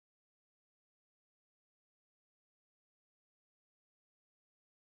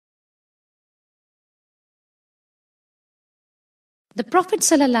The Prophet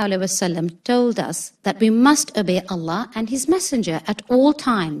ﷺ told us that we must obey Allah and His Messenger at all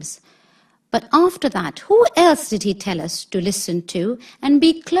times. But after that, who else did He tell us to listen to and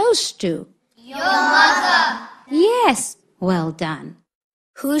be close to? Your mother. Yes, well done.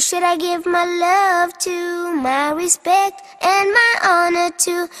 Who should I give my love to, my respect and my honor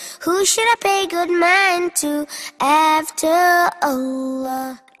to? Who should I pay good mind to after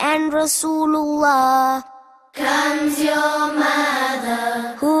Allah and Rasulullah? Comes your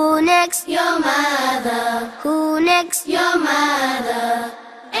mother. Who next? Your mother. Who next? Your mother.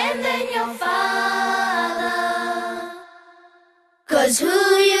 And then your father. 'Cause who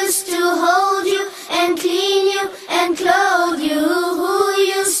used to hold you and clean you and clothe you? Who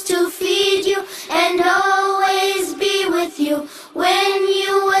used to feed you and always be with you? When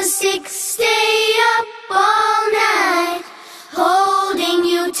you were sick, stay up all night, holding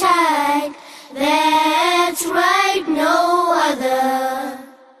you tight. That's right, no other.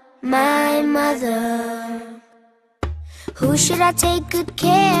 My mother. Who should I take good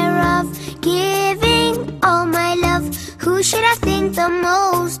care of, giving all my love? Who should I think the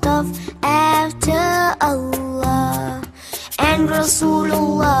most of after Allah and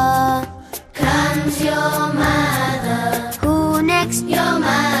Rasulullah? Comes your mother. Who next? Your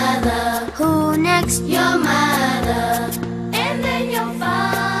mother. Who next? Your mother. And then your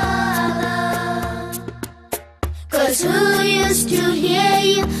father. 'Cause who used to hear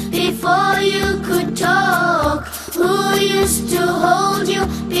you before you could talk? Who used to hold you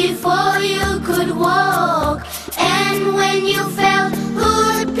before you could walk? And when you fell,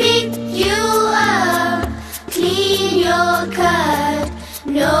 who'd pick you up, clean your cut?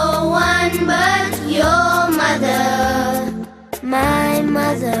 No one but your mother, my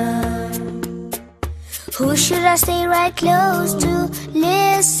mother. Who should I stay right close to,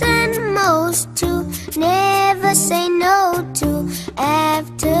 listen most to, never say no to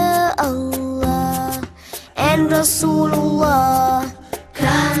after Allah and Rasulullah?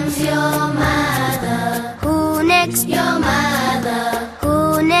 Comes your mother. Who next? Your mother.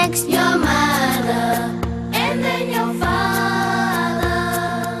 Who next? Your mother. And then your father.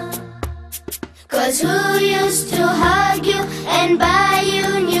 'Cause who used to hug you and buy you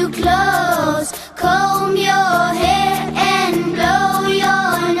new clothes, comb your